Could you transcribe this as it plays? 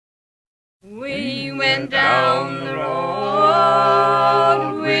We went down the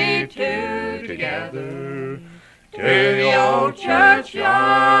road, we two together, to the old churchyard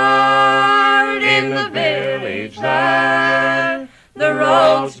in the village there. The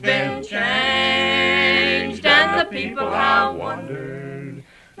road's been changed and the people have wandered.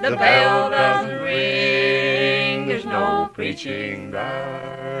 The bell doesn't ring, there's no preaching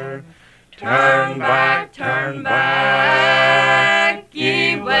there. Turn back,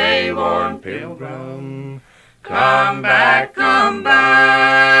 ye wayworn pilgrim. Come back to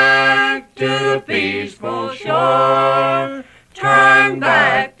the peaceful shore. Turn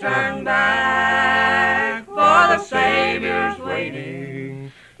back, for the Savior's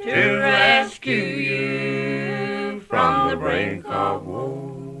waiting to rescue you from the brink of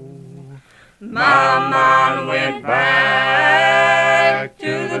woe. My mind went back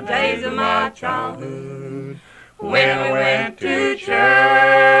to the days of my childhood, when we went to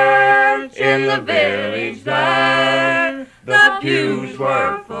church in the village there. The pews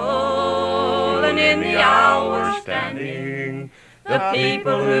were full and in the aisle standing the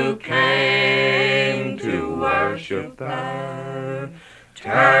people who came to worship there.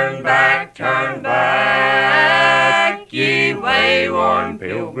 Turn back, ye wayworn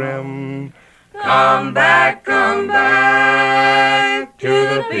pilgrim. Come back to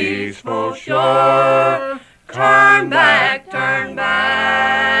the peaceful shore. Turn back,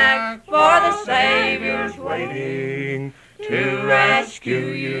 for the Savior's waiting to rescue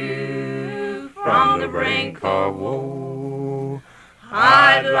you from the brink of woe.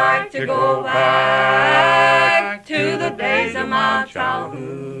 I'd like to go back to the days of my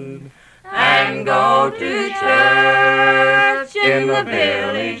childhood and go to church in the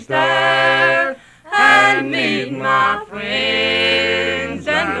village there and meet my friends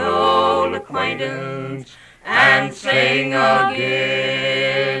and old acquaintance and sing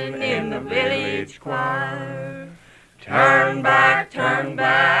again in the village choir. Turn back,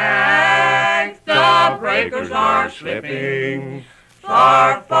 the breakers are slipping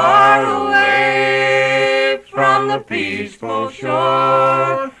far, far away from the peaceful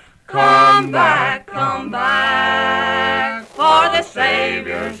shore. Come back, for the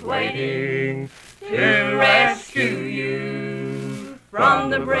Savior's waiting to rescue you from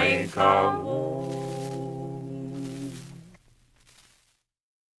the brink of war.